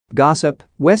Gossip: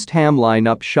 West Ham line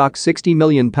up shock £60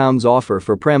 million offer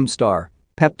for Prem star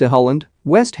Pep to Holland.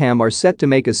 West Ham are set to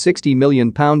make a £60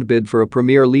 million bid for a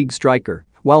Premier League striker,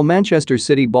 while Manchester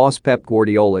City boss Pep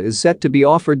Guardiola is set to be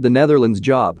offered the Netherlands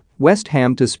job. West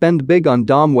Ham to spend big on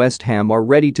Dom. West Ham are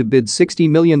ready to bid £60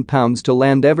 million to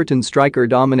land Everton striker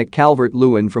Dominic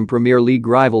Calvert-Lewin from Premier League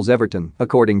rivals Everton,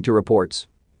 according to reports.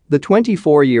 The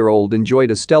 24-year-old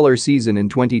enjoyed a stellar season in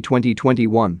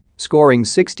 2020-21, scoring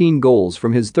 16 goals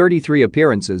from his 33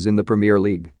 appearances in the Premier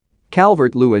League.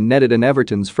 Calvert-Lewin netted in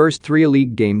Everton's first 3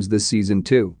 league games this season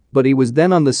too, but he was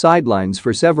then on the sidelines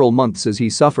for several months as he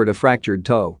suffered a fractured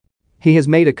toe. He has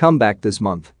made a comeback this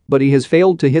month, but he has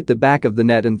failed to hit the back of the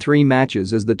net in 3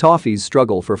 matches as the Toffees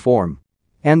struggle for form.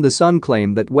 And The Sun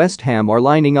claim that West Ham are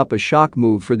lining up a shock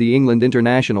move for the England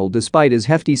international despite his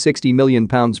hefty £60 million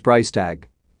price tag.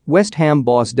 West Ham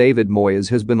boss David Moyes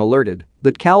has been alerted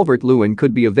that Calvert-Lewin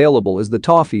could be available as the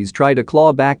Toffees try to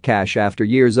claw back cash after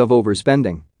years of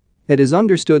overspending. It is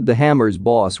understood the Hammers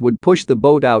boss would push the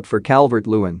boat out for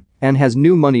Calvert-Lewin and has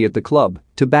new money at the club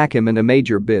to back him in a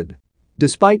major bid.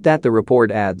 Despite that, the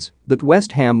report adds that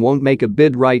West Ham won't make a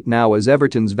bid right now as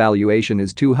Everton's valuation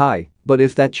is too high, but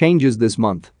if that changes this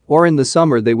month or in the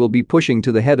summer they will be pushing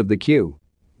to the head of the queue.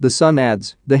 The Sun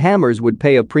adds the Hammers would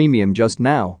pay a premium just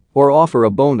now or offer a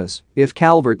bonus if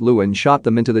Calvert-Lewin shot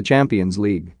them into the Champions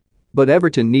League. But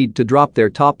Everton need to drop their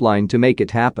top line to make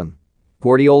it happen.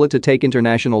 Guardiola to take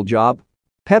international job?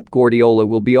 Pep Guardiola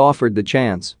will be offered the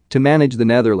chance to manage the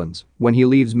Netherlands when he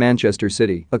leaves Manchester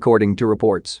City, according to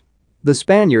reports. The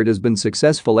Spaniard has been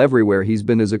successful everywhere he's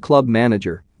been as a club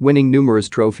manager, winning numerous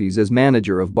trophies as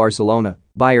manager of Barcelona,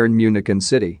 Bayern Munich and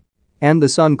City. And The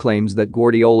Sun claims that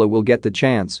Guardiola will get the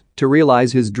chance to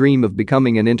realize his dream of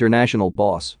becoming an international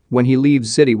boss when he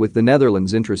leaves City with the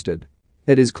Netherlands interested.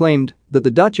 It is claimed that the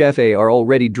Dutch FA are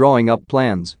already drawing up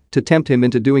plans to tempt him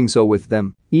into doing so with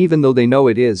them, even though they know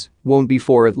won't be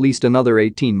for at least another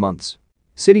 18 months.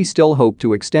 City still hope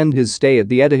to extend his stay at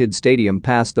the Etihad Stadium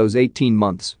past those 18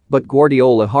 months, but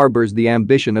Guardiola harbors the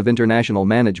ambition of international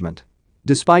management.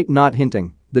 Despite not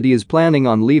hinting that he is planning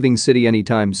on leaving City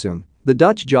anytime soon, the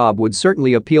Dutch job would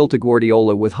certainly appeal to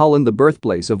Guardiola, with Holland the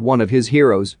birthplace of one of his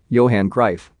heroes, Johan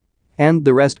Cruyff. And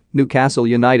the rest. Newcastle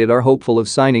United are hopeful of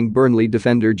signing Burnley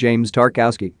defender James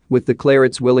Tarkowski, with the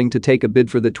Clarets willing to take a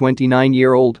bid for the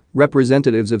 29-year-old.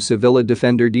 Representatives of Sevilla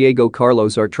defender Diego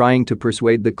Carlos are trying to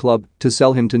persuade the club to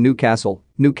sell him to Newcastle.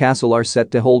 Newcastle are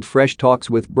set to hold fresh talks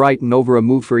with Brighton over a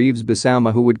move for Yves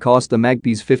Bissouma, who would cost the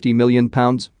Magpies £50 million.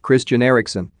 Christian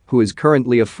Eriksen, who is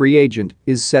currently a free agent,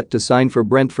 is set to sign for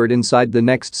Brentford inside the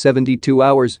next 72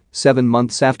 hours, 7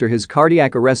 months after his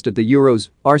cardiac arrest at the Euros.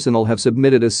 Arsenal have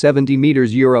submitted a €70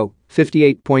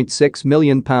 £58.6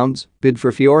 million bid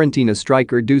for Fiorentina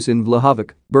striker Dusan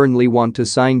Vlahovic. Burnley want to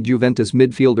sign Juventus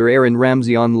midfielder Aaron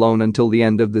Ramsey on loan until the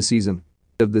end of the season.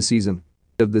 Of the season.